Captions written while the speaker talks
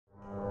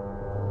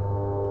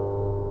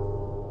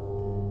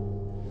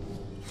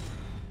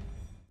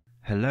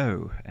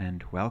Hello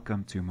and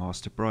welcome to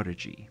Master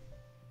Prodigy.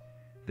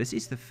 This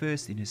is the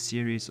first in a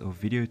series of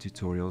video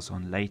tutorials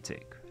on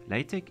LaTeX.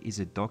 LaTeX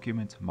is a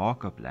document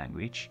markup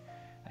language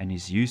and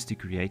is used to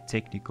create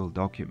technical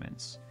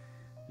documents.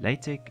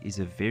 LaTeX is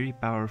a very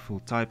powerful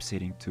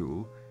typesetting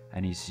tool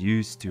and is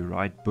used to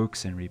write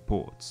books and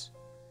reports.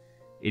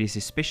 It is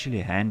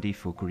especially handy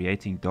for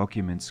creating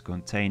documents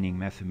containing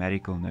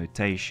mathematical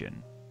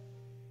notation.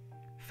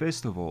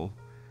 First of all,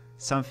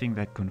 something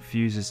that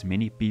confuses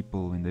many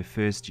people when they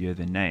first hear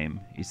the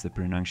name is the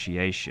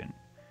pronunciation.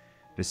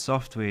 The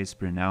software is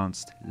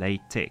pronounced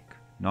LaTeX,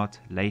 not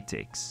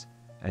LaTeX,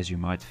 as you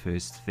might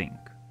first think.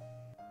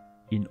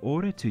 In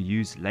order to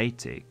use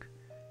LaTeX,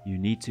 you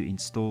need to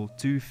install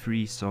two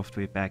free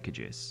software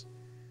packages.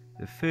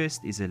 The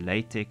first is a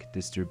LaTeX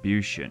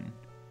distribution.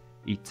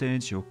 It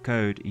turns your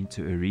code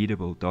into a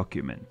readable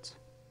document.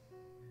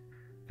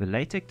 The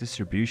LaTeX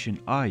distribution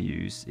I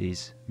use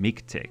is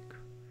MikTeX,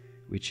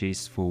 which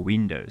is for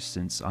Windows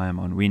since I am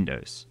on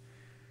Windows.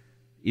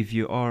 If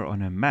you are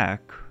on a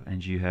Mac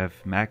and you have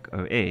Mac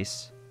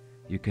OS,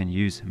 you can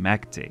use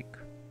MakTeX.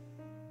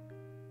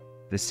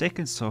 The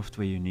second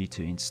software you need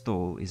to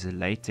install is a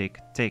LaTeX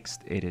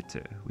text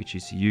editor, which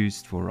is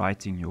used for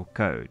writing your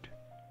code.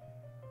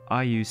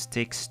 I use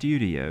Text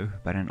Studio,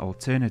 but an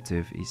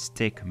alternative is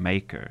Text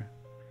Maker.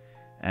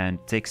 And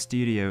Text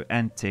Studio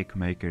and Text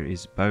Maker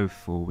is both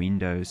for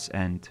Windows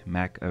and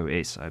Mac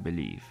OS, I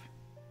believe.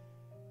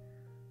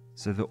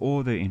 So the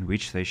order in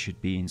which they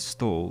should be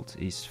installed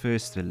is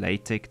first the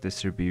LaTeX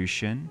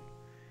distribution,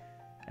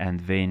 and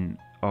then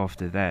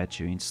after that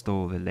you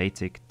install the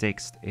LaTeX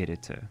text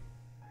editor.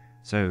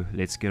 So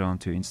let's get on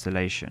to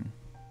installation.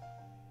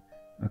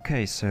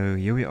 Okay, so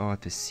here we are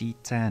at the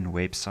CTAN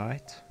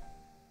website.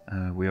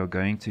 We are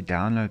going to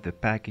download the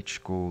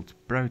package called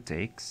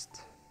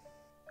ProText,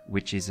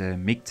 which is a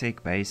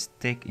MikTeX based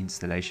tech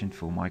installation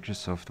for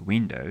Microsoft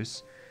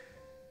Windows.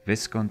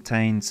 This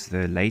contains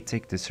the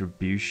LaTeX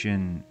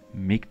distribution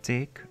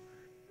MikTeX,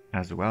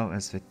 as well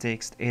as the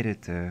text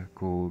editor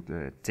called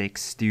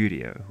Text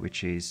Studio,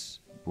 which is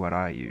what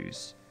I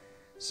use.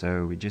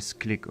 So we just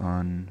click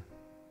on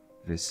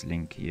this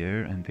link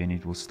here and then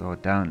it will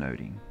start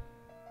downloading.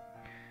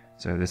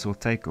 So this will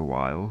take a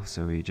while,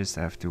 so we just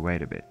have to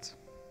wait a bit.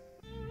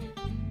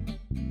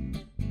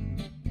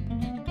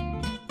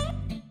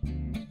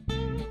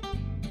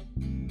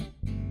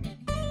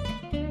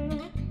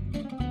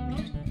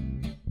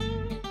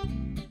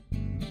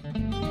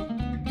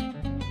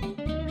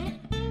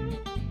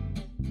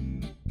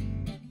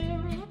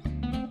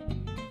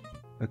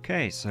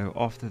 Okay, so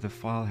after the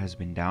file has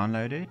been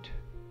downloaded,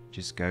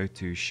 just go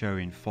to Show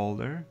in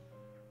Folder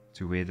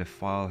to where the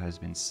file has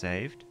been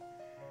saved,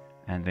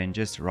 and then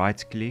just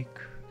right click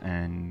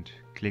and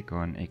click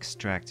on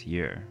Extract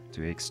here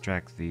to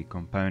extract the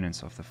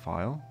components of the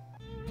file.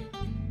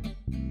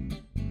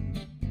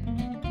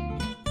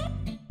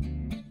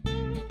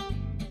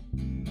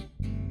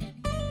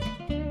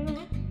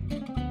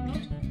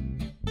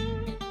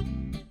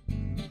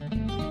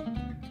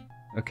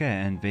 Okay,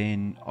 and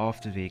then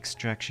after the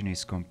extraction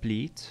is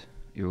complete,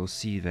 you will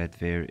see that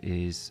there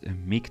is a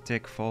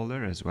MikTeX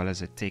folder as well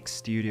as a Text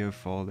Studio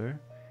folder.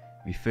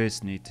 We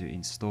first need to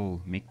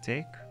install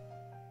MikTeX.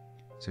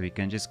 So we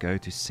can just go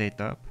to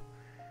Setup.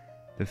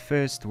 The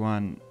first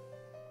one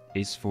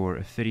is for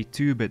a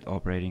 32-bit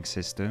operating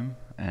system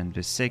and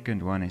the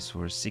second one is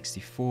for a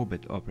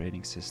 64-bit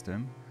operating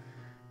system.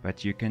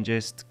 But you can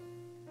just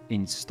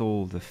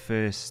install the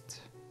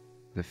first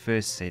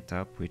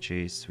setup,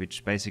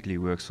 which basically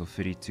works for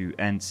 32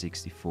 and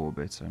 64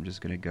 bits. So I'm just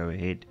going to go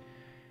ahead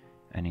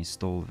and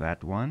install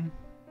that one.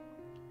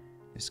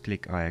 Just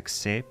click I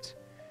accept.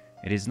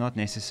 It is not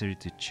necessary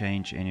to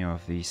change any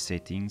of these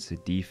settings. The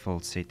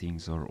default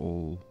settings are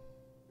all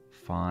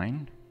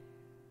fine.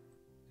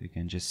 You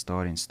can just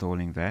start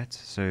installing that.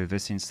 So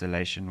this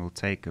installation will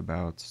take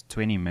about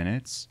 20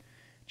 minutes,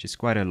 which is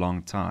quite a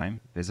long time.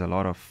 There's a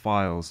lot of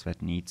files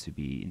that need to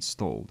be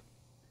installed.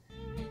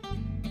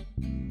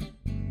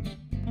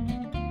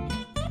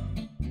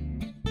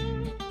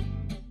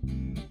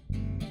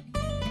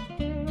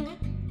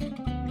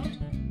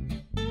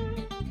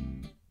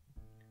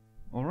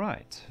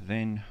 Alright,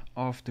 then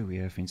after we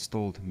have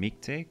installed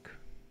MikTeX,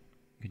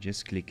 you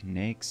just click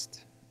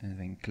Next and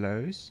then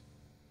Close.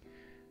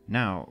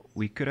 Now,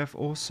 we could have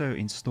also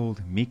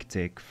installed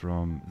MikTeX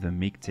from the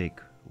MikTeX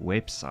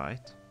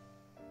website,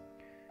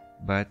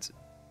 but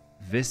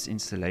this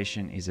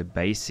installation is a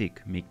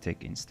basic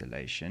MikTeX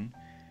installation,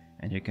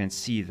 and you can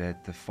see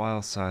that the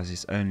file size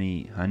is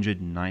only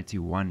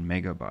 191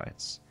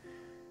 megabytes,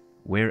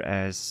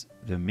 whereas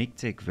the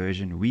MikTeX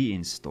version we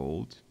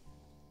installed,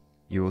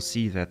 you will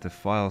see that the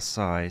file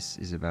size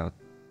is about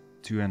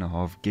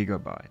 2.5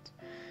 gigabytes.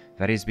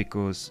 That is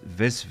because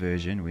this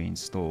version we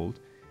installed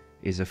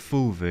is a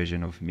full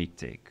version of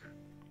MikTeX,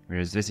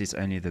 whereas this is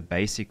only the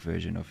basic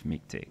version of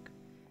MikTeX.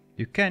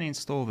 You can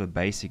install the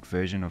basic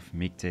version of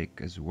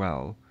MikTeX as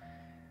well.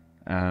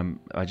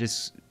 I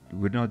just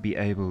would not be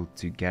able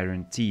to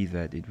guarantee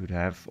that it would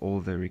have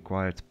all the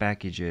required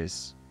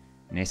packages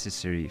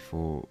necessary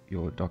for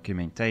your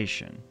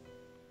documentation.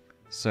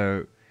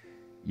 So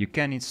you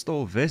can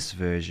install this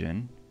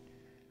version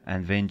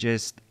and then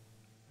just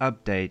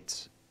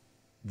update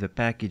the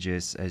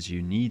packages as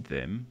you need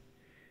them.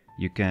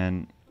 You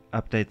can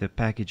update the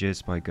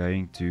packages by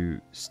going to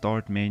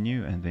Start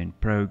menu and then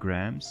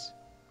Programs,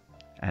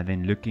 and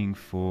then looking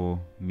for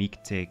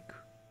MikTeX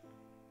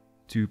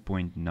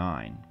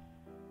 2.9.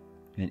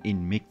 And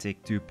in MikTeX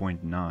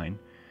 2.9,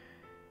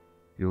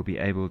 you'll be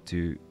able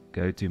to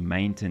go to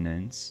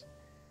Maintenance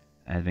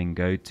and then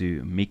go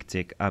to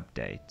MikTeX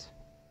Update.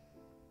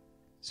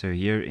 So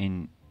here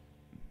in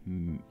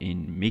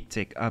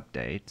MikTeX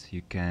Update,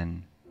 you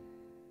can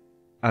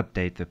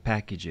update the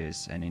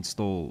packages and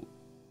install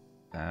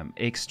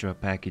extra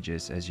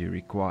packages as you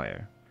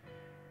require.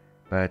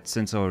 But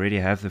since I already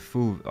have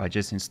I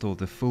just installed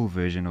the full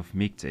version of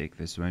MikTeX,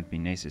 this won't be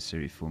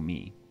necessary for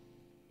me.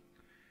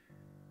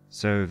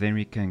 So then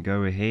we can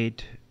go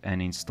ahead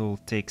and install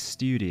Text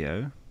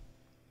Studio.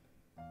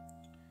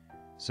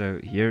 So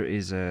here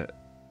is a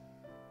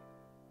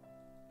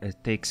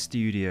Text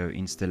Studio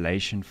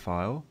installation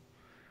file.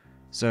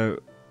 So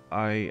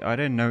I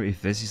don't know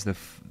if this is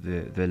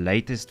the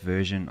latest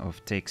version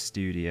of Text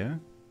Studio.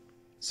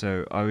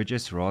 So I would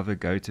just rather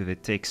go to the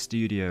Text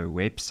Studio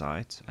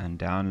website and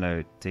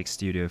download Text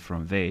Studio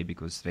from there,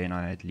 because then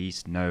I at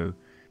least know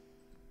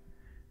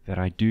that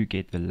I do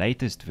get the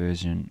latest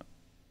version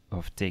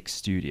of Text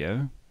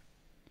Studio.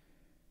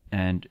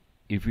 And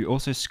if we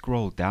also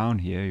scroll down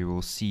here, you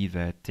will see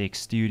that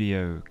Text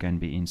Studio can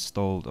be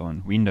installed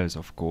on Windows,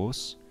 of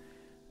course,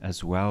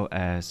 as well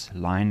as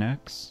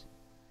Linux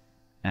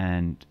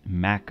and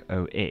Mac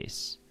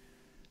OS.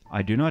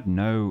 I do not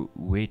know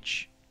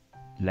which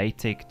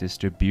LaTeX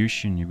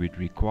distribution you would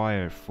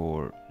require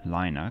for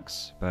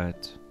Linux,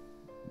 but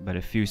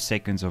a few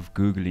seconds of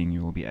Googling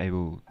you will be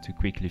able to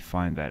quickly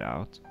find that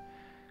out.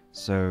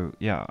 So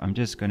yeah, I'm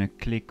just going to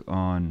click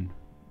on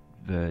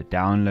the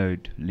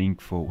download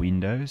link for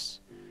Windows,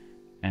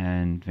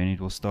 and then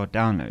it will start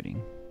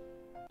downloading.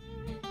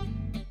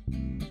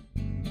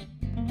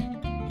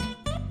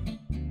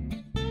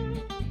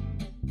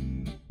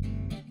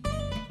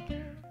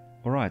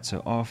 Alright,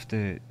 so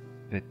after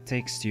the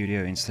Text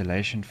Studio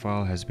installation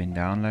file has been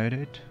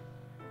downloaded,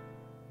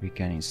 we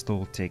can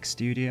install Text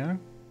Studio.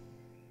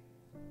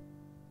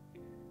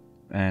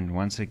 And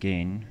once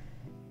again,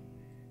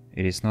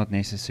 it is not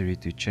necessary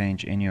to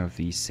change any of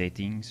these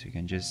settings. You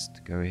can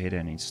just go ahead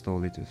and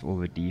install it with all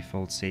the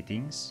default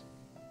settings.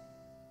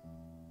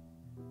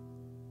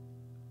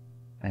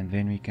 And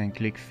then we can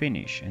click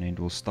Finish, and it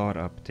will start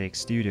up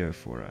Text Studio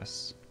for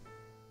us.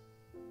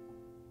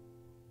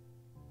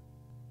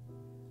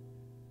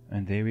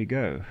 And there we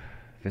go.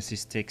 This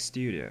is Text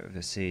Studio.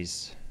 This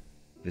is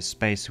the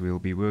space we'll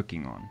be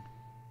working on.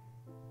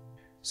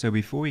 So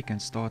before we can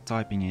start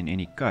typing in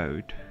any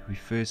code, we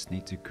first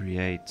need to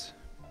create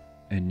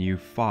a new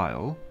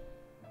file.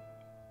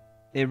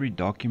 Every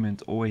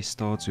document always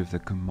starts with the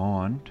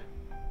command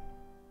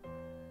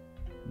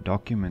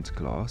document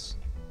class.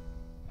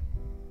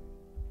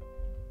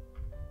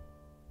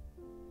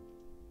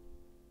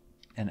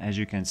 And as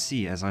you can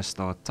see, as I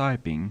start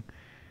typing,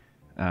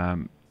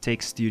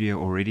 Text Studio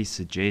already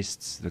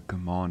suggests the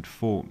command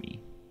for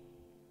me.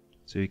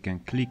 So you can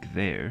click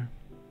there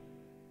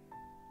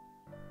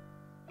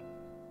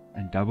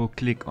and double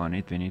click on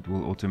it, then it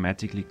will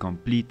automatically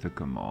complete the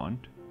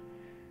command.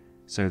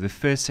 So the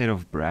first set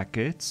of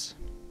brackets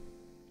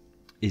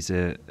is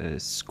a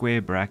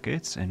square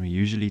brackets, and we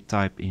usually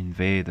type in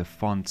there the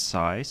font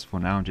size. For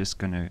now I'm just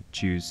going to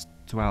choose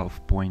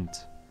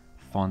 12-point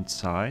font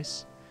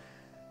size.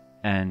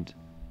 And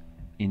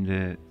in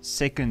the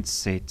second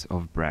set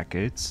of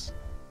brackets,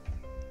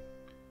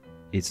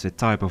 it's the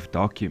type of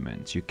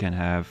document. You can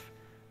have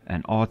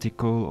an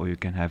article or you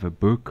can have a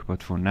book,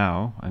 but for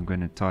now I'm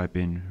going to type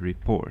in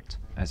report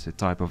as the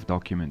type of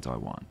document I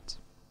want.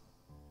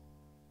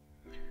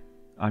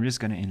 I'm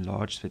just going to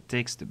enlarge the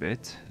text a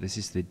bit. This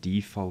is the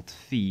default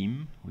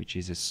theme, which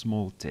is a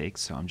small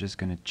text, so I'm just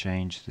going to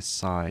change the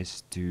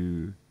size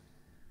to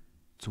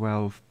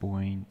 12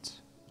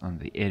 point on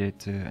the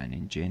editor, and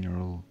in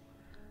general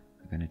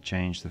I'm going to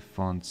change the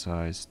font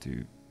size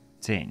to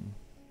 10.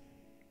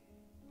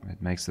 It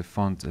makes the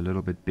font a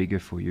little bit bigger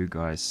for you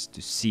guys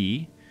to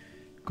see,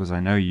 because I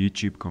know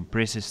YouTube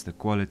compresses the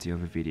quality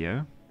of a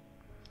video.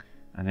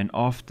 And then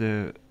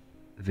after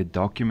the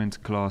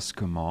document class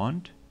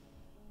command,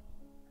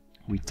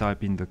 we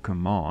type in the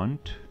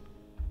command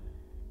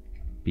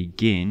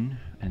begin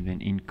and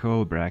then in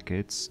curl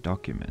brackets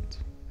document.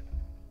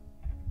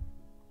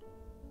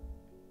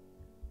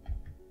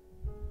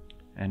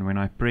 And when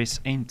I press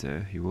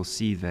enter, you will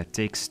see that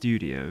Text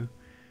Studio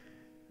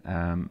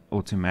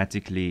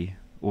automatically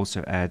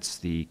also adds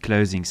the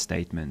closing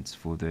statement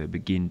for the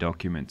begin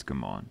document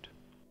command.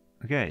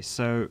 Okay,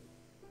 so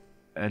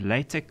a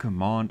LaTeX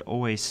command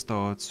always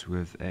starts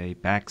with a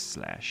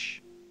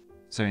backslash.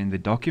 So in the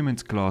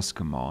document class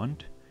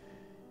command,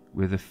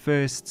 with the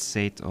first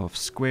set of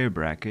square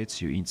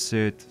brackets, you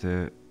insert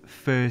the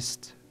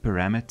first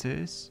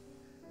parameters,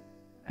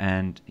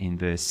 and in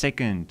the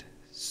second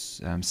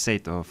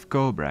set of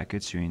curl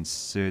brackets, you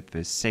insert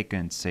the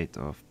second set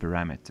of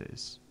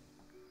parameters.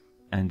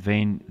 And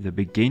then the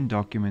begin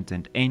document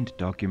and end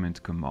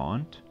document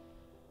command.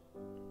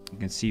 You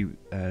can see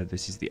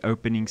this is the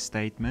opening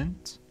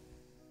statement.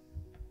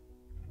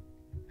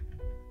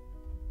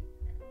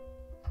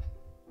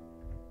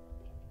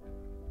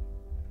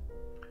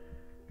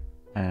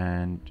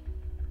 And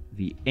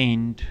the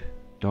end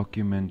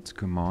document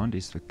command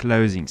is the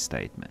closing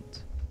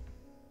statement.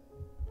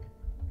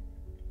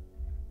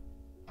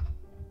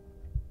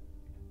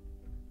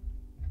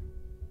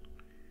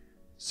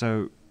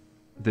 So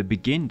the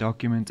begin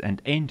document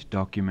and end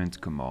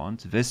document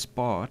command, this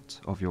part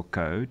of your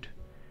code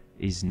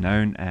is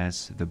known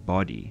as the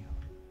body.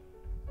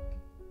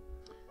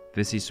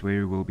 This is where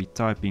you will be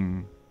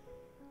typing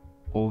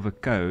all the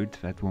code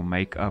that will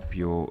make up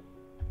your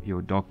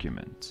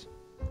document,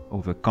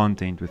 all the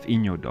content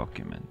within your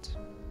document.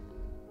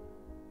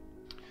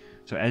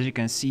 So as you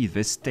can see,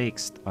 this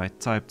text I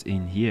typed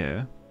in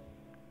here,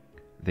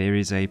 there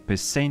is a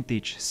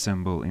percentage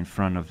symbol in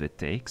front of the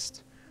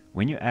text.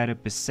 When you add a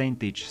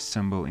percentage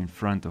symbol in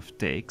front of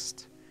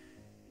text,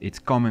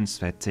 it comments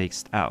that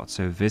text out.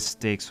 So this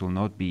text will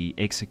not be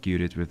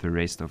executed with the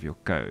rest of your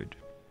code.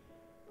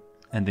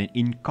 And then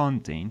in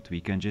content,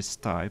 we can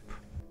just type,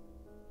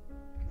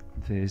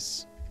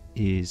 this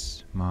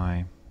is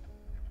my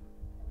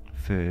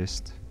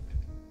first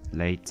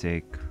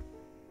LaTeX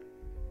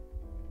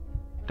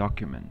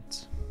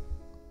document.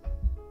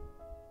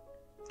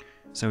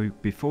 So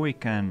before we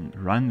can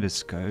run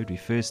this code, we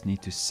first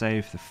need to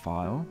save the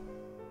file.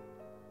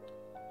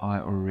 I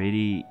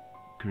already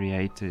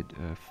created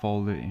a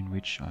folder in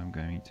which I'm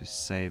going to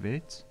save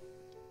it.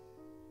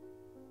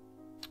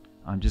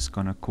 I'm just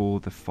going to call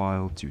the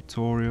file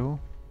tutorial.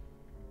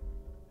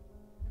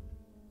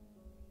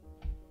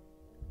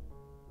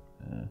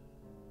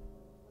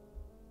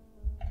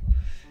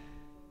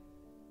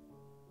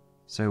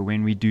 So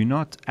when we do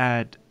not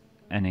add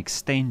an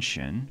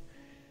extension,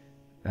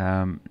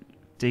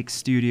 Text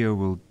Studio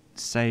will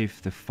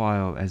save the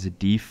file as a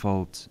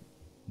default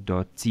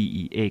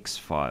 .tex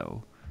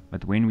file.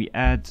 But when we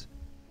add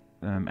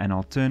an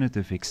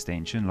alternative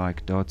extension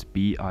like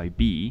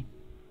 .bib,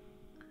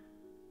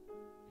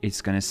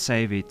 it's going to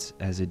save it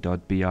as a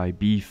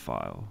 .bib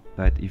file.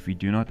 But if we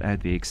do not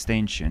add the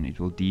extension, it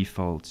will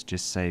default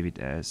just save it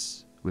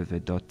as with a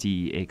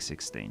 .tex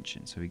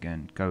extension. So we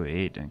can go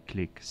ahead and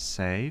click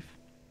save.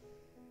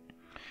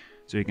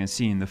 So you can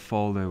see in the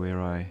folder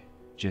where I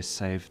just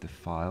saved the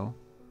file,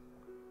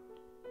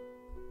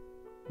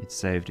 it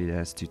saved it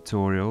as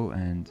tutorial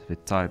and the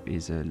type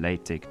is a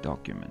LaTeX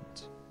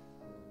document.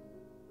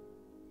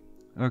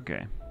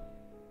 Okay,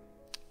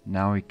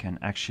 now we can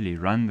actually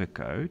run the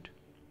code.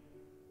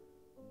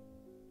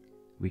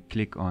 We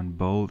click on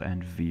bold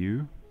and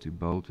view to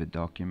bold the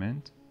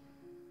document.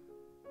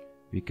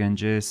 We can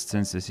just,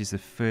 since this is the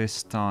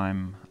first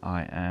time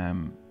I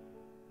am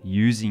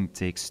using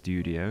Text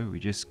Studio, we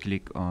just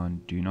click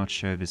on do not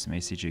show this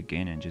message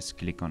again and just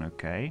click on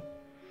OK.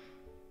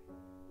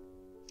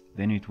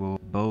 Then it will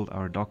build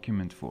our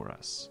document for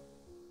us.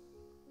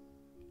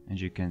 And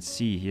you can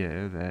see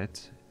here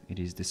that it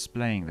is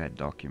displaying that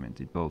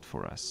document it built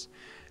for us.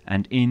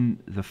 And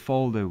in the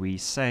folder we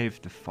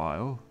saved the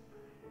file,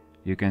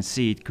 you can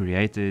see it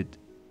created,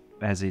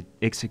 as it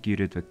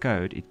executed the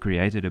code, it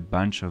created a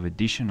bunch of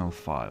additional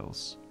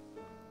files.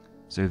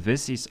 So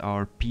this is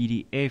our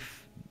PDF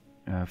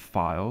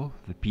file,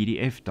 the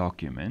PDF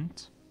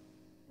document.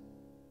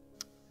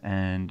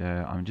 And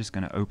I'm just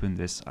going to open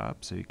this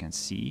up so you can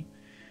see.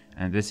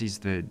 And this is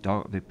the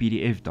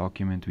PDF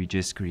document we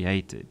just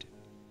created.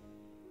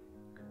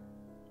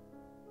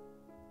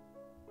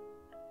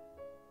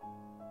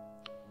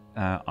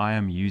 I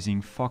am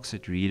using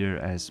Foxit Reader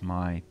as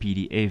my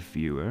PDF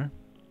viewer.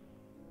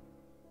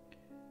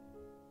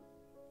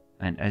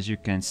 And as you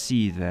can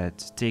see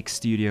that Text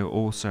Studio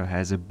also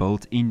has a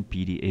built-in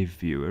PDF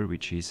viewer,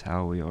 which is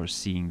how we are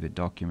seeing the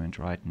document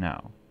right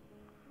now.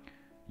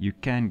 You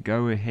can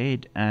go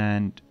ahead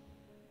and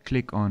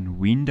click on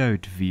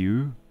Windowed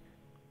View.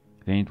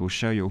 Then it will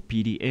show your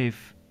PDF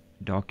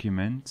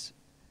document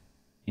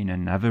in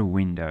another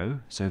window.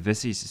 So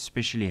this is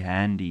especially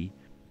handy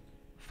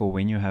for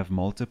when you have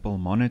multiple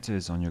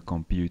monitors on your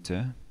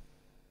computer.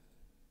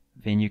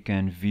 Then you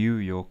can view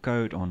your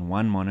code on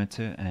one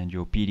monitor and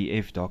your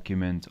PDF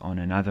document on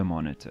another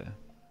monitor.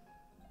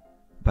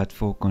 But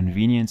for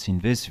convenience in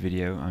this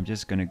video, I'm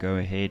just going to go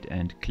ahead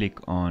and click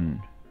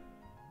on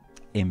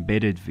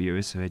Embedded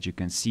View so that you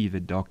can see the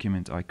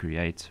document I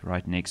create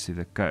right next to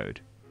the code.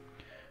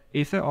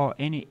 If there are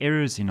any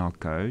errors in our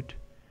code,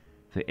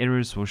 the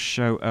errors will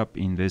show up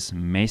in this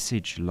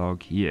message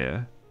log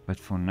here. But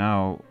for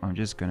now, I'm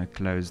just going to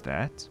close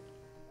that.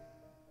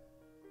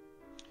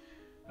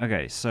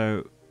 Okay,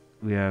 so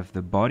we have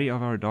the body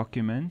of our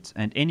document,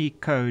 and any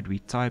code we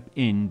type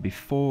in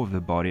before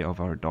the body of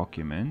our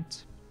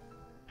document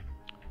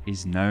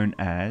is known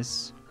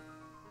as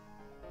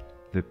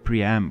the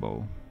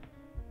preamble.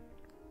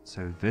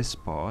 So this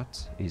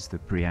part is the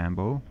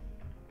preamble.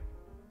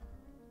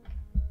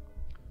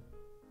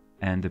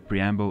 and the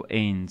preamble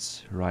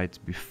ends right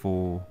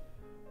before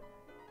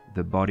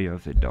the body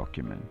of the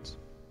document.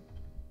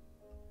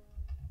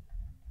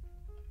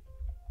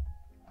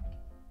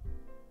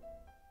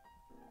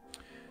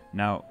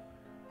 Now,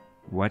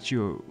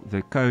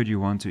 the code you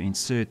want to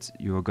insert,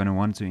 you're going to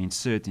want to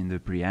insert in the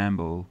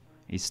preamble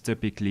is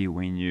typically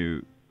when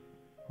you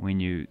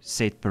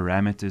set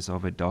parameters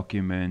of a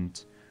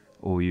document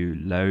or you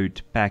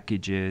load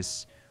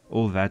packages.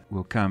 All that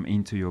will come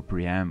into your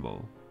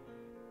preamble.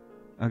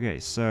 Okay,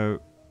 so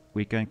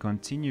we can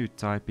continue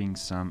typing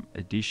some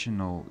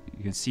additional.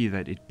 You can see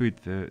that it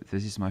put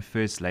this is my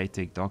first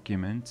LaTeX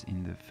document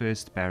in the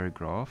first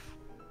paragraph,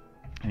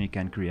 and you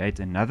can create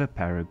another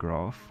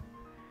paragraph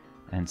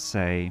and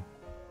say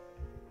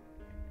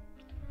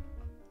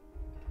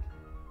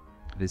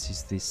this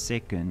is the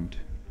second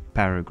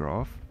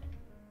paragraph.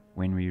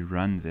 When we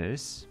run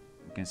this,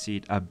 you can see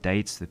it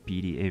updates the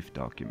PDF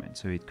document,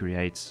 so it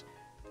creates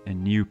a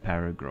new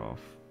paragraph.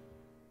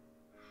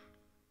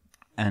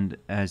 And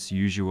as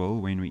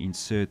usual, when we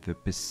insert the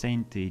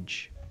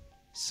percentage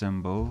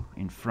symbol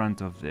in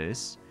front of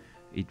this,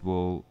 it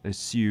will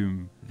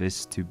assume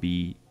this to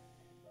be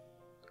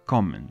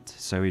comment,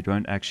 so it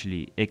won't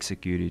actually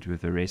execute it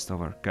with the rest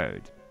of our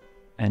code.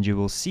 And you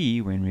will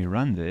see when we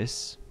run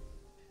this,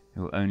 it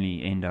will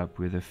only end up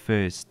with the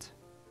first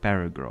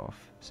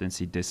paragraph,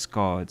 since it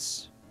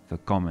discards the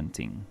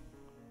commenting.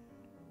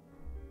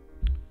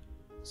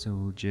 So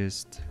we'll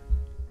just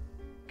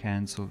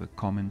cancel the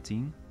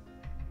commenting.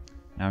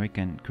 Now we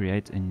can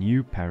create a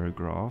new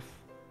paragraph.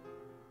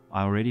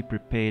 I already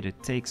prepared a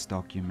text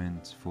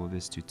document for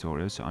this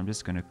tutorial, so I'm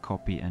just going to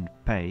copy and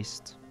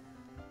paste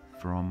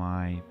from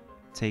my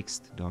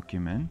text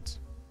document.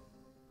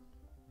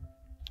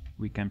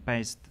 We can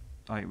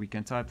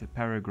type the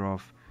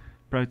paragraph: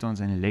 protons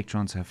and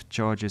electrons have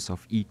charges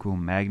of equal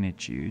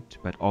magnitude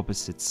but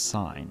opposite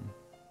sign.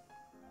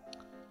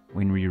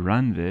 When we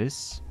run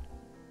this,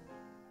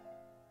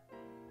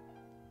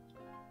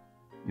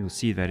 you'll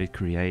see that it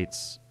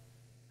creates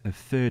a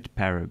third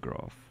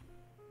paragraph.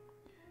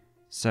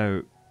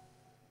 So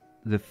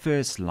the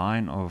first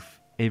line of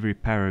every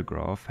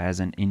paragraph has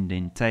an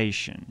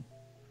indentation,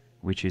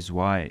 which is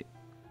why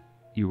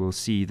you will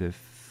see the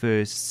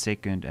first,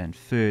 second, and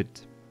third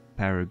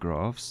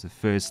paragraphs, the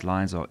first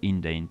lines are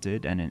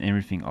indented, and then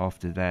everything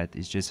after that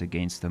is just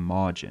against the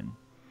margin.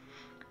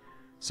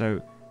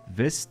 So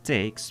this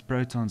text,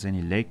 protons and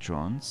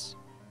electrons,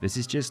 this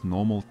is just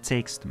normal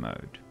text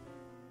mode.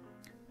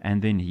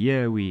 And then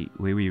here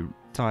where we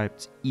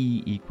typed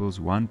E equals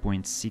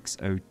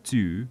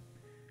 1.602,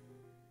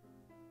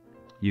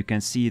 you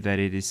can see that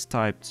it is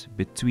typed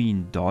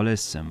between dollar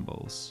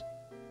symbols.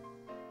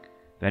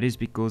 That is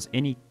because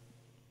any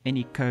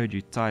code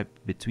you type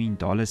between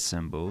dollar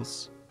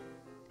symbols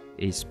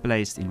is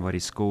placed in what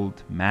is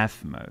called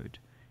math mode.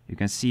 You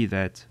can see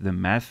that the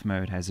math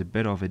mode has a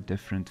bit of a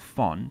different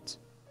font,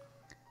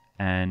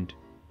 and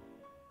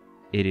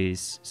it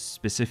is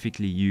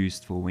specifically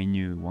used for when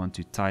you want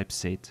to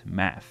typeset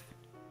math.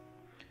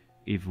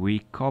 If we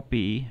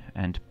copy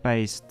and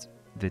paste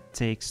the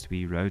text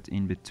we wrote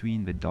in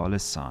between the dollar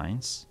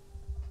signs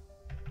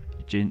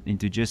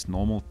into just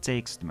normal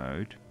text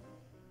mode,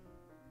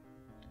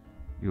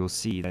 you'll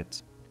see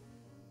that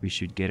we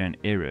should get an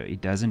error.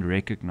 It doesn't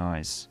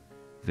recognize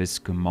this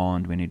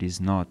command when it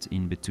is not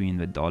in between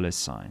the dollar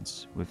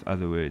signs, with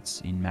other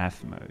words, in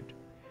math mode.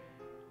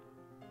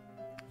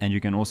 And you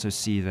can also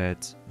see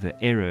that the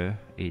error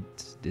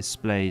it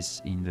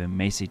displays in the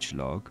message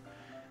log.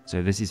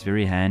 So this is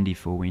very handy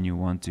for when you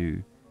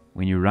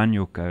run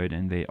your code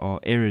and there are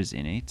errors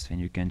in it,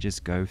 and you can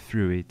just go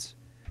through it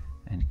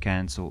and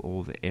cancel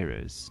all the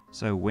errors.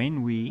 So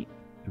when we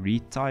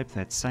retype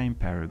that same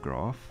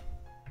paragraph,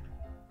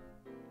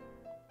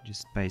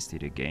 just paste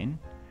it again,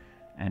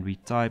 and we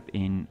type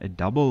in a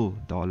double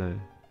dollar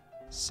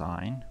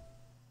sign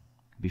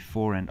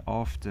before and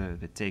after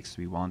the text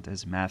we want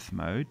as math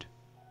mode,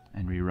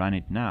 and we run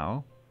it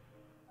now,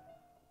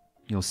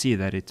 you'll see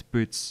that it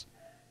puts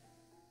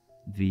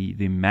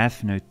the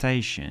math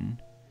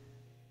notation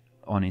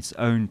on its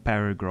own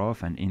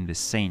paragraph and in the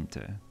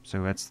center.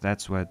 So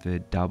that's what the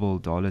double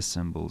dollar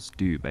symbols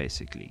do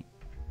basically.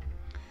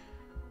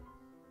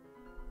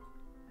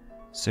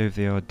 So if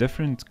there are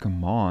different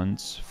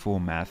commands for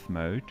math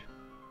mode,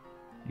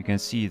 you can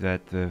see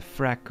that the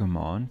frac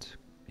command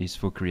is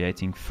for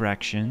creating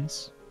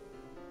fractions.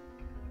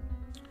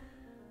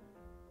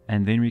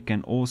 And then we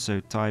can also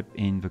type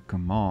in the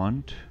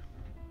command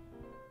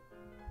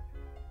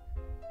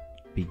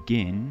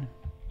begin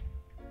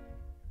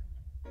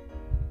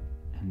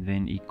and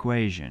then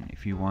equation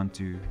if you want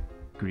to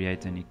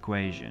create an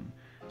equation.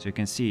 So you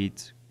can see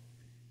it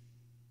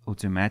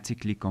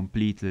automatically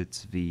completed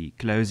the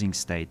closing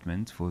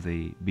statement for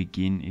the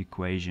begin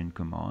equation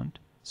command.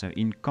 So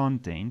in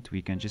content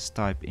we can just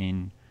type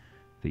in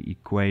the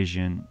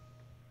equation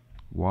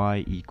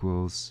y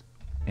equals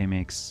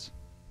mx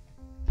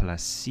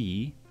plus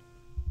c,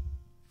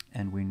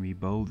 and when we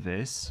build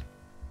this,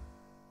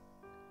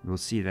 we'll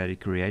see that it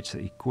creates the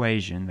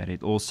equation that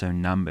it also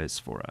numbers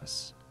for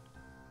us.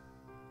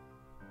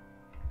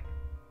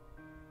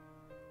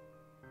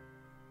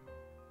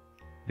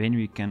 Then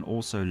we can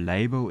also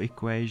label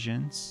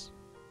equations.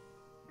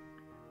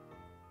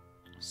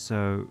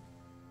 So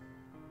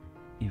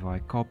if I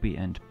copy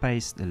and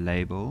paste the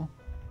label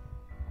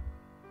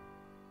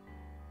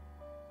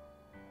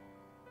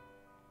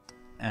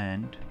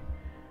and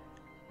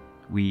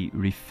we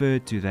refer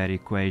to that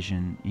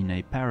equation in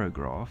a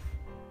paragraph,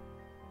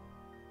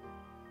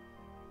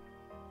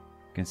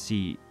 you can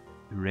see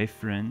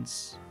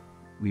reference.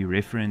 We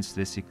reference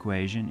this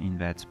equation in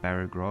that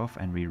paragraph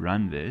and we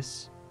run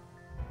this.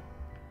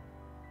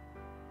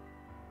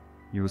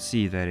 You'll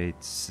see that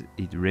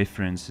it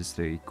references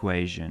the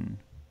equation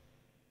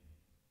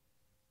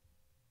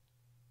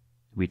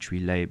which we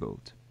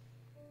labeled.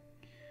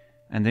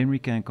 And then we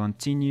can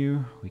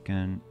continue. We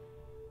can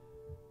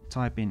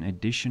type in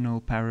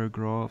additional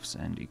paragraphs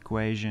and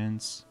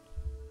equations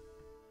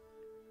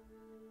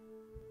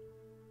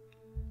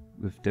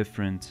with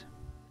different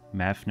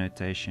math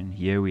notation.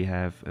 Here we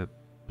have a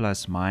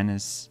plus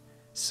minus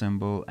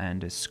symbol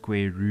and a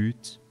square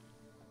root.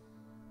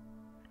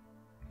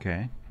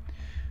 Okay.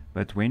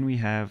 But when we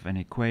have an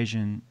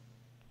equation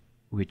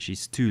which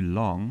is too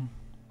long,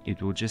 it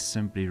will just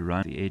simply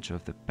run the edge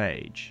of the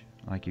page.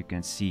 Like you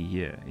can see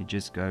here, it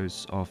just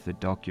goes off the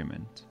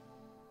document.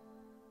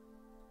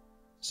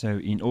 So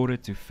in order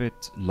to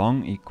fit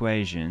long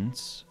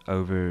equations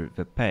over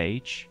the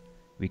page,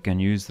 we can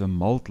use the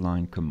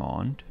multline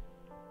command.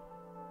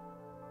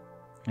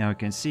 Now you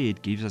can see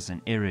it gives us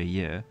an error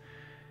here.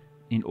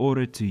 In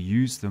order to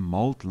use the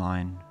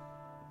multline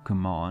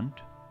command,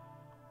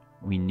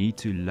 we need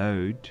to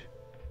load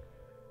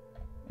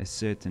a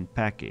certain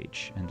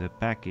package, and the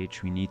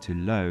package we need to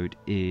load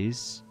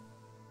is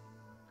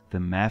the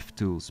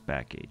MathTools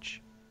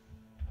package.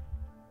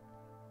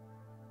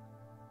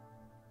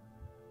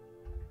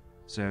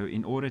 So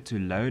in order to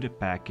load a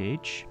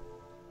package,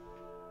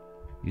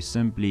 you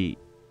simply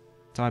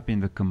type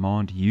in the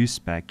command use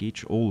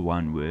package, all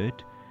one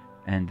word,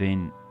 and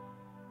then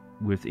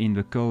within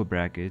the curly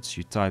brackets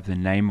you type the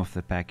name of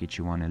the package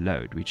you want to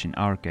load, which in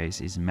our case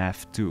is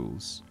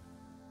MathTools.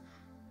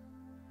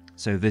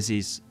 So this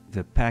is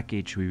the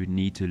package we would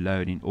need to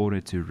load in order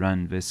to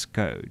run this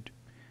code.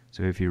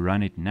 So if you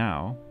run it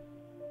now,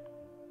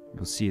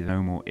 you'll see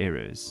no more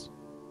errors.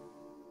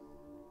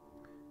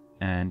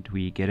 And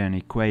we get an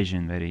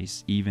equation that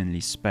is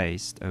evenly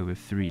spaced over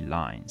 3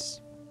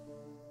 lines.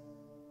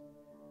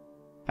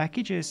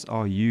 Packages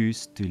are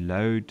used to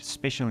load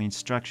special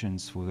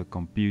instructions for the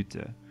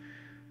computer.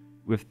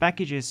 With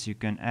packages you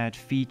can add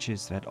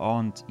features that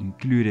aren't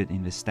included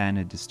in the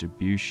standard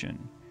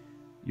distribution.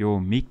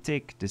 Your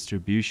MikTeX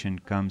distribution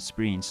comes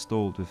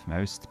pre-installed with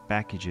most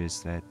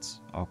packages that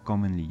are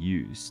commonly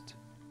used.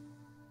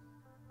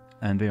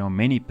 And there are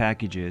many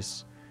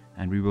packages,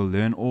 and we will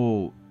learn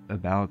all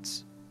about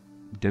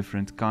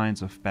different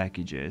kinds of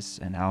packages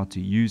and how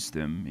to use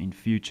them in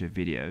future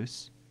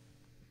videos.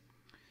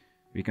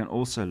 We can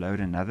also load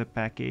another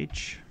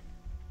package,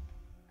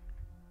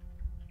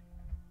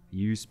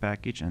 use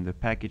package, and the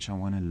package I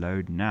want to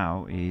load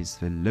now is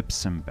the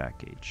Lipsum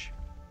package.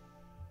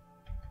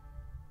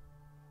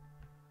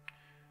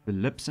 The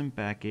Lipsum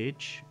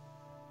package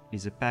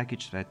is a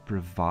package that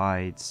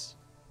provides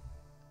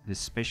the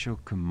special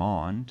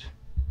command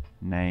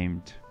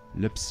named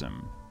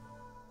Lipsum.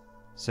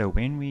 So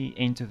when we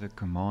enter the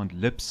command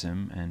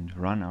Lipsum and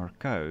run our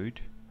code,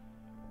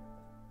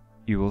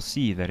 you will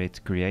see that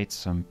it creates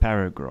some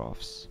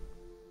paragraphs.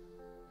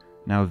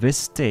 Now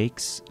this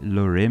text,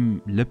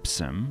 lorem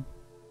Lipsum,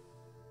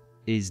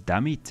 is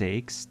dummy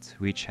text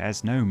which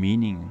has no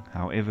meaning,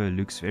 however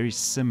looks very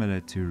similar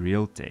to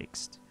real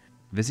text.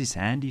 This is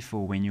handy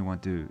for when you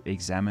want to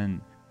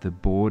examine the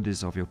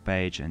borders of your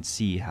page and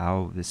see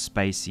how the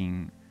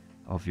spacing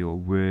of your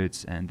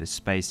words and the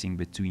spacing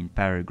between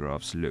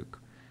paragraphs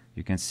look.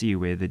 You can see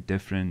where the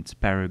different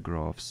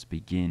paragraphs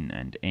begin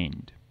and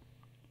end,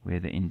 where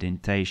the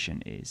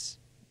indentation is.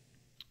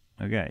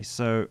 Okay,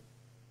 so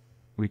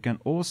we can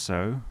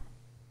also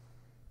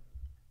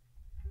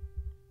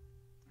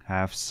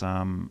have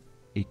some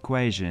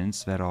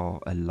equations that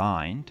are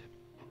aligned.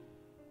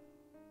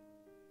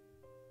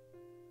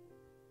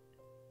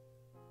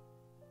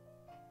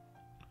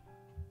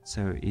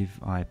 So if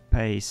I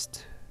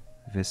paste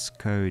this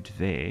code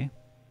there,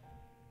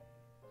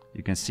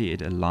 you can see it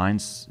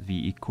aligns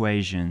the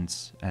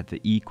equations at the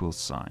equal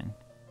sign.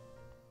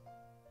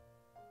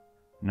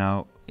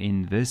 Now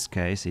in this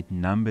case it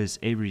numbers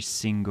every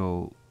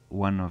single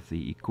one of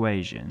the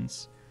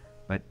equations,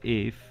 but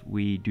if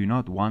we do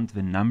not want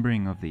the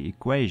numbering of the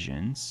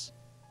equations,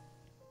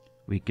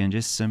 we can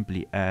just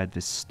simply add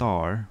the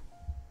star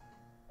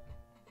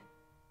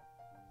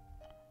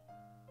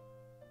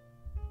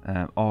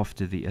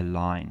after the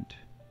aligned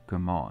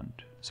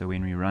command. So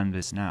when we run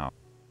this now,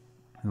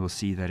 we'll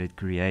see that it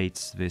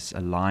creates this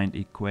aligned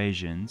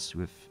equations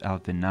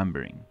without the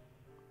numbering.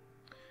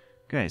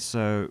 Okay,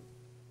 so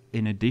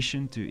in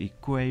addition to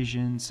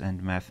equations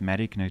and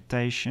mathematic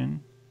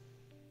notation,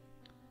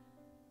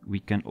 we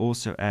can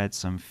also add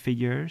some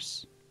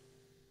figures.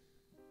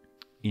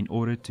 In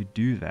order to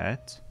do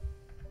that,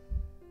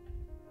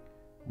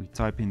 we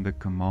type in the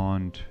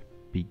command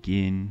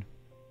begin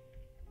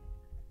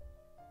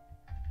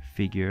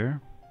figure.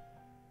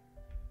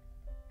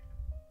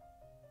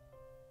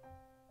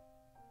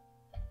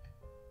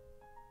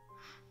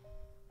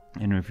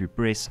 And if you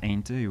press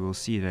enter, you will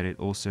see that it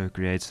also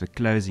creates the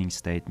closing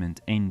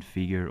statement end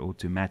figure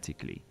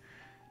automatically.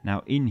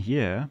 Now in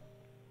here,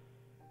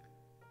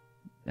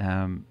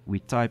 we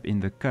type in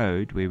the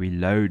code where we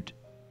load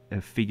a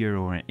figure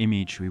or an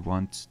image we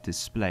want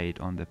displayed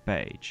on the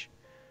page.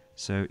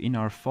 So in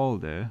our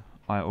folder,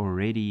 I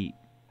already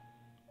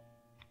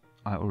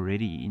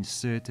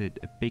inserted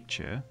a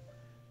picture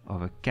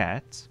of a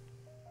cat.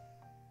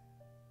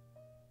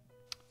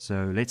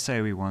 So let's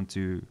say we want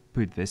to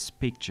put this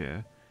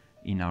picture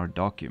in our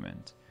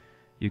document.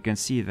 You can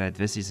see that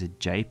this is a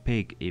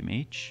JPEG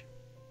image.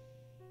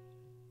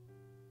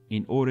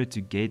 In order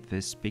to get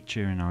this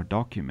picture in our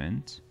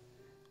document,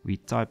 we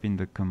type in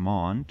the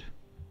command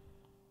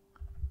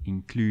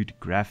include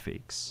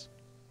graphics.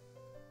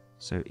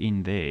 So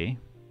in there,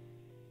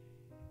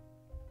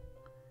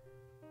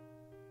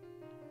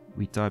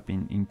 we type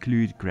in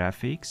include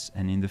graphics,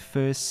 and in the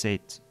first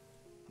set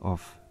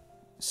of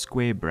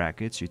square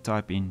brackets you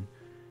type in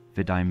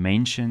the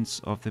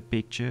dimensions of the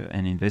picture,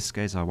 and in this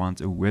case I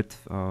want a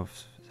width of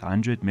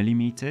 100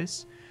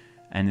 millimeters,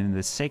 and in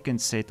the second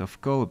set of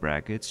curly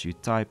brackets you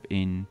type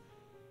in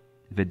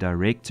the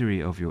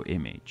directory of your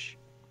image.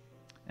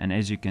 And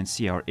as you can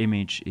see, our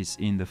image is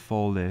in the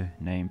folder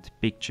named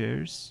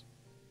pictures,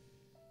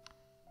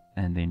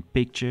 and then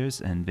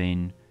pictures, and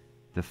then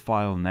the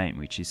file name,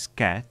 which is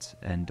cat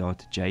and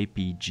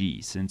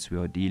 .jpg, since we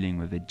are dealing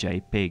with a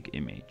JPEG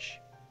image.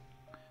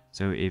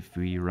 So if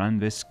we run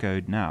this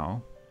code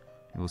now,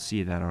 you'll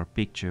see that our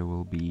picture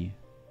will be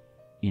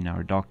in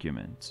our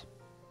document.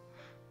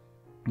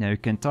 Now you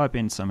can type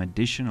in some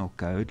additional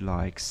code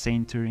like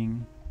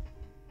centering,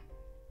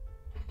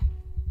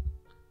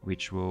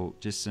 which will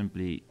just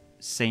simply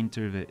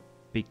center the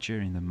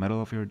picture in the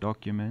middle of your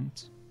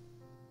document.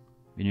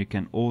 Then you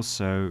can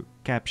also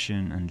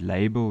caption and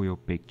label your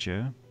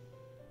picture.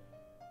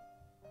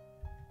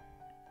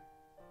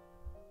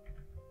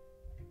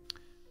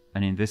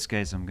 And in this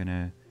case I'm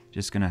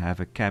just gonna have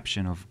a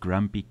caption of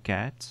grumpy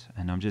cat,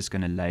 and I'm just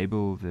gonna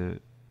label the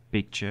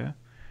picture,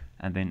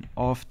 and then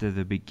after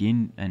the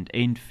begin and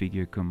end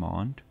figure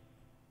command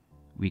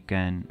we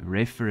can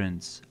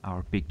reference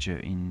our picture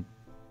in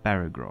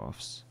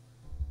paragraphs.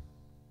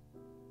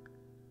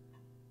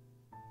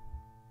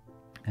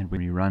 And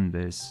when we run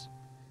this,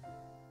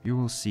 you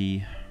will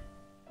see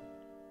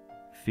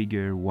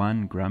figure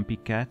 1 grumpy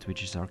cat,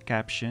 which is our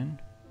caption,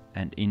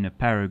 and in a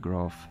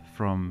paragraph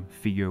from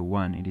figure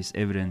 1 it is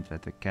evident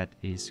that the cat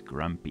is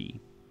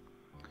grumpy.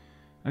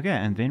 Okay,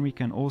 and then we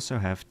can also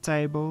have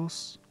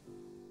tables.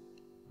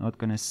 Not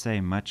gonna say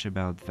much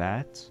about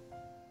that.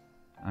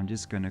 I'm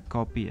just gonna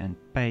copy and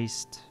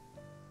paste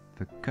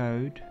the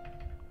code.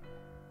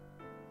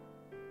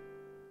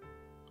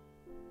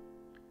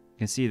 You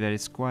can see that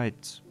it's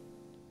quite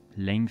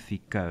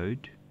lengthy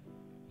code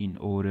in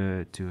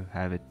order to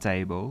have a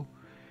table,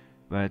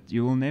 but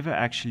you will never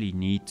actually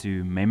need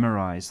to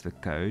memorize the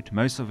code.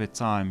 Most of the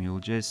time you'll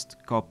just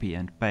copy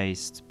and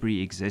paste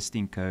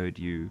pre-existing code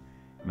you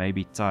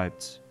maybe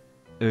typed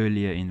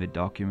earlier in the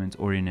document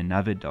or in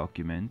another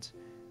document,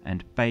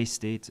 and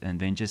paste it, and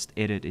then just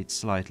edit it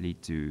slightly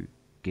to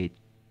get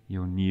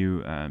your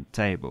new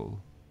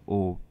table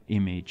or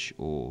image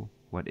or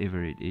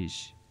whatever it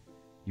is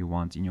you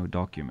want in your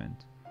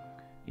document.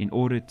 In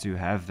order to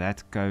have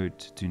that code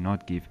to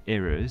not give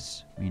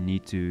errors, we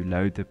need to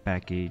load the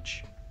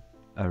package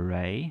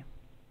array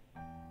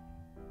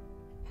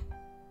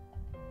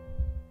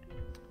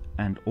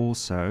and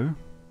also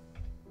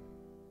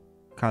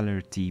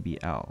color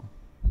TBL.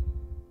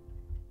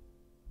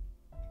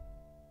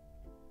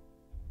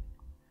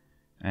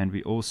 And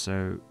we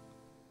also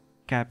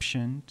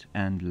captioned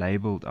and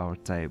labeled our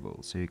table.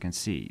 So you can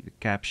see the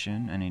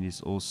caption, and it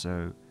is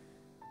also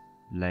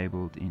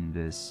labeled in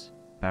this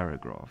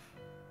paragraph.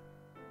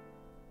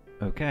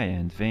 Okay,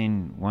 and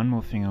then one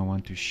more thing I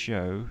want to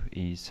show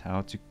is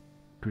how to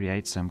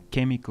create some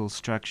chemical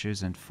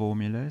structures and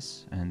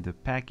formulas, and the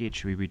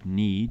package we would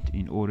need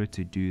in order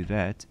to do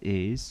that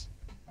is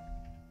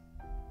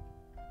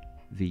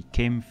the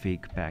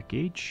chemfig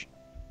package.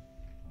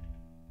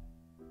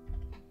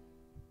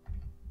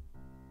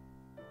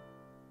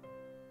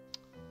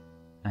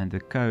 And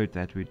the code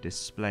that would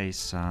display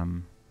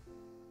some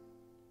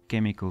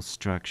chemical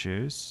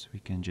structures we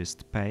can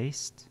just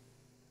paste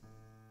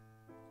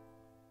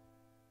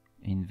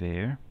in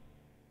there.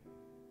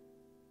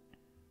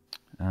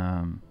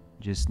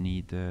 Just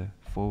need the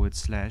 /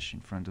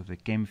 in front of the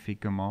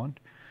chemfig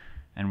command,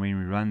 and when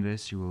we run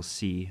this you will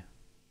see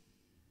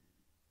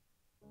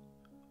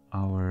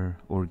our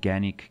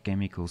organic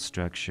chemical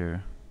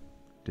structure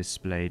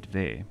displayed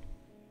there,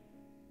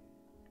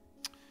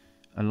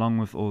 along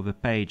with all the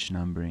page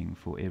numbering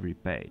for every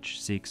page: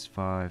 6,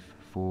 5,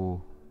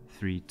 4,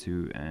 3,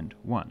 2 and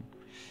 1.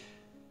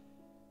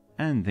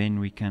 And then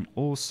we can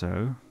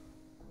also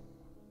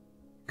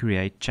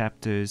create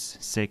chapters,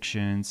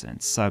 sections and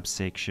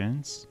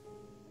subsections.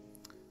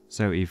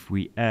 So if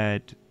we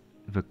add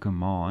the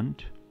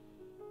command,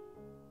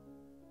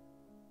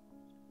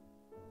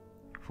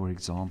 for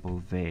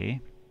example there,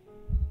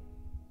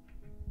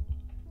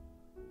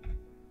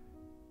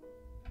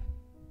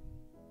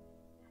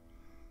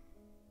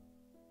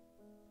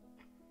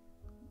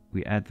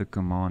 we add the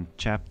command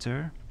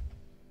chapter,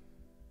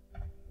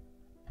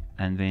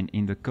 and then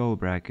in the curl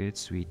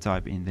brackets we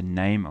type in the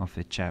name of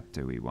the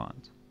chapter we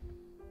want.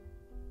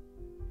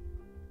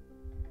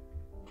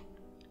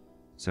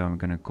 So I'm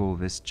going to call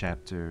this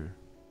chapter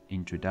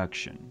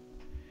Introduction.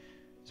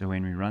 So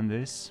when we run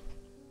this,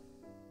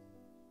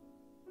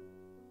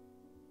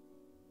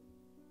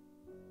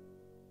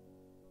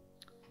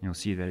 you'll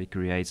see that it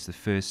creates the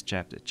first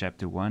chapter,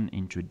 chapter 1,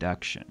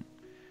 Introduction.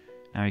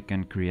 Now we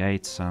can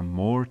create some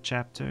more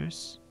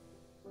chapters.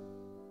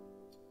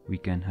 We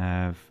can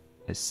have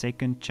a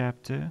second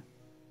chapter,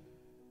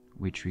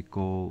 which we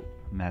call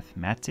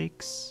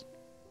Mathematics.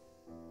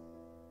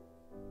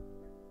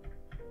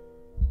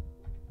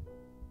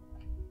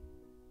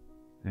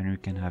 Then we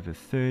can have a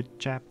third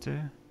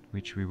chapter,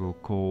 which we will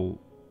call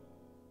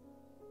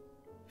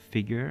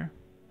Figure.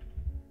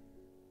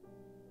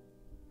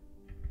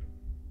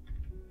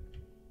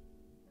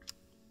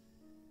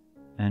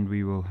 And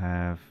we will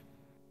have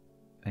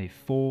a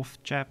fourth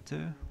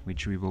chapter,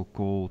 which we will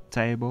call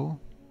Table.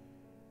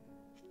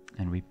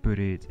 And we put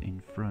it in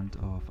front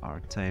of our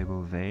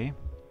table there.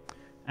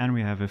 And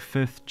we have a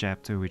fifth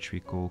chapter, which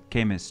we call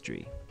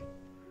Chemistry,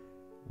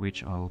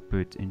 which I'll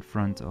put in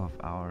front of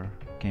our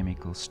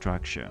chemical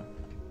structure.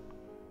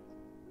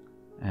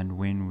 And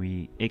when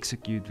we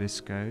execute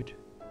this code,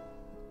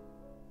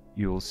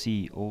 you will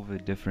see all the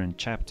different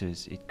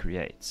chapters it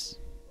creates.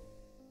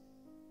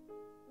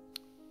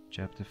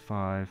 Chapter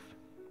 5,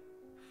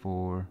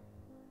 4,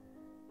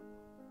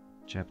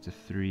 Chapter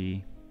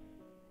 3,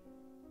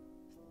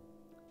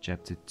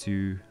 Chapter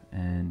 2,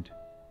 and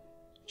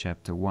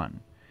Chapter 1.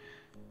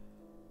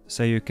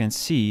 So you can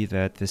see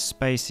that the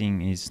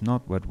spacing is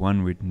not what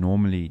one would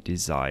normally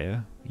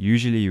desire.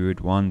 Usually you would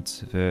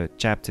want the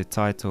chapter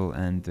title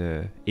and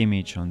the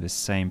image on the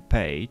same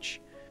page.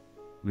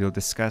 We'll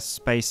discuss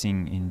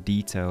spacing in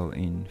detail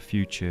in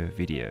future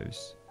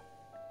videos.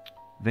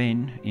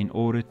 Then, in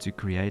order to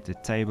create a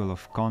table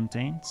of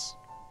contents,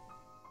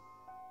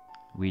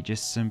 we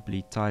just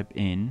simply type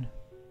in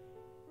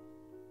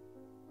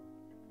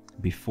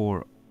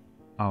before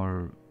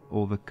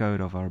all the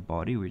code of our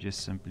body, we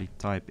just simply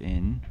type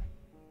in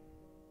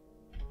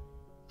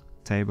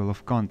table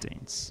of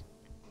contents.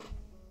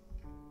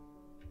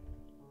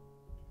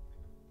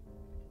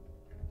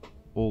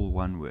 All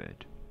one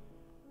word.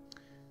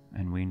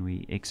 And when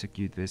we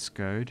execute this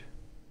code,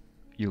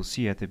 you'll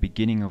see at the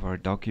beginning of our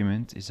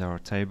document is our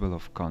table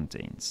of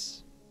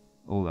contents.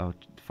 All our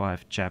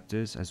 5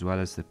 chapters, as well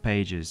as the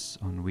pages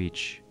on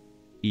which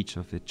each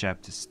of the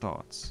chapters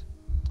starts.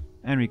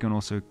 And we can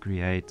also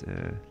create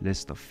a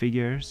list of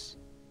figures,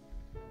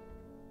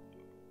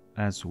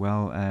 as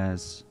well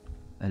as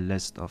a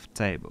list of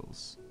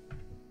tables.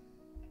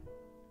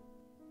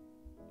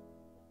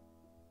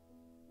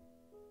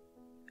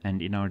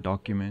 And in our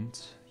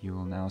document, you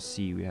will now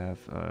see we have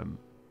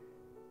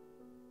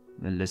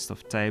the list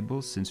of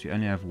tables. Since we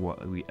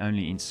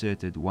only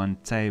inserted one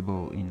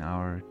table in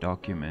our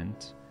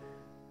document,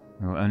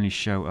 we will only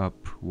show up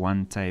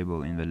one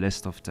table in the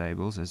list of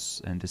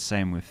tables, and the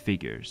same with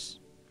figures.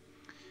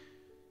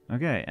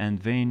 Okay, and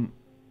then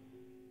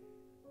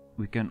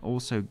we can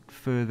also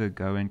further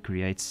go and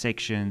create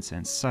sections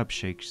and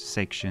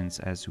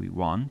subsections as we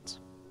want.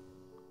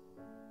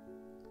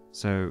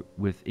 So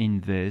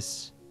within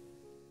this,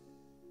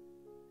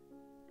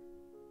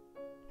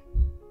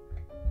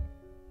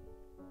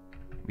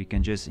 we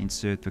can just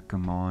insert the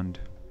command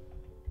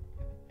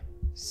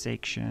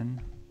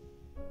section,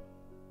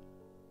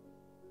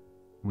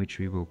 which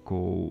we will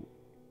call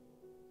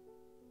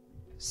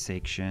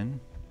section,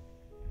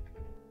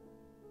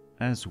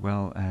 as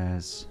well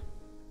as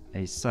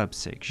a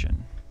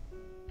subsection,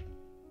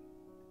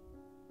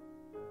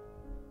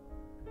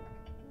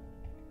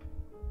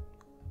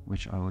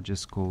 which I will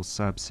just call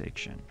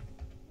subsection.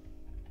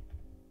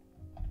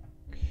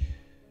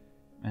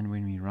 And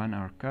when we run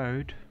our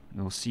code,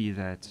 you'll see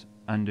that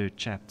under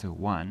chapter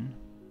 1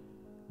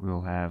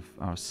 we'll have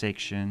our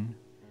section,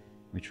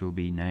 which will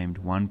be named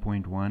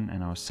 1.1,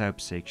 and our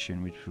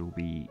subsection, which will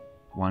be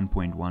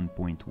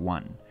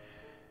 1.1.1.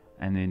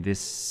 and then this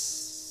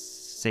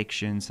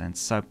sections and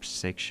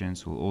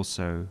subsections will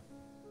also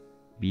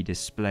be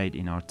displayed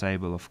in our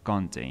table of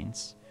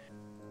contents.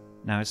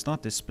 Now it's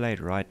not displayed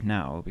right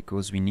now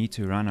because we need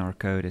to run our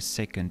code a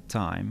second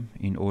time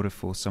in order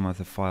for some of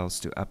the files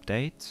to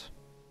update.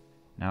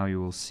 Now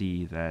you will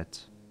see that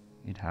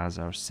it has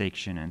our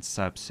section and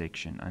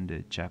subsection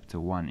under chapter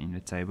 1 in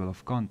the table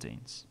of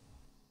contents.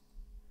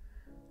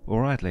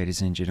 Alright,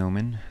 ladies and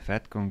gentlemen,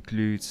 that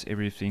concludes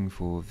everything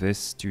for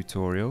this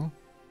tutorial.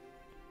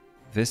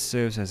 This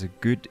serves as a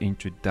good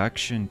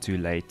introduction to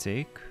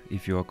LaTeX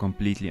if you are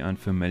completely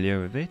unfamiliar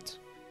with it.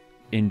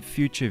 In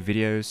future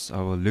videos, I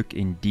will look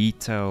in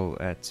detail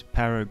at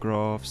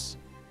paragraphs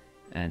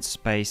and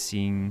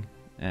spacing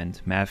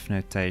and math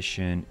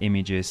notation,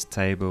 images,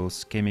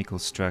 tables, chemical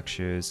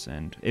structures,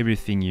 and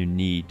everything you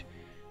need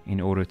in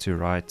order to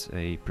write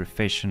a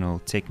professional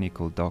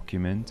technical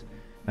document,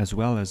 as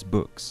well as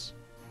books.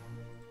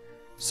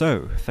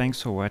 So,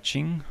 thanks for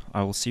watching.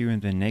 I will see you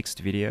in the next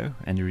video,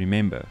 and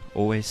remember,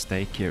 always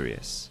stay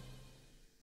curious.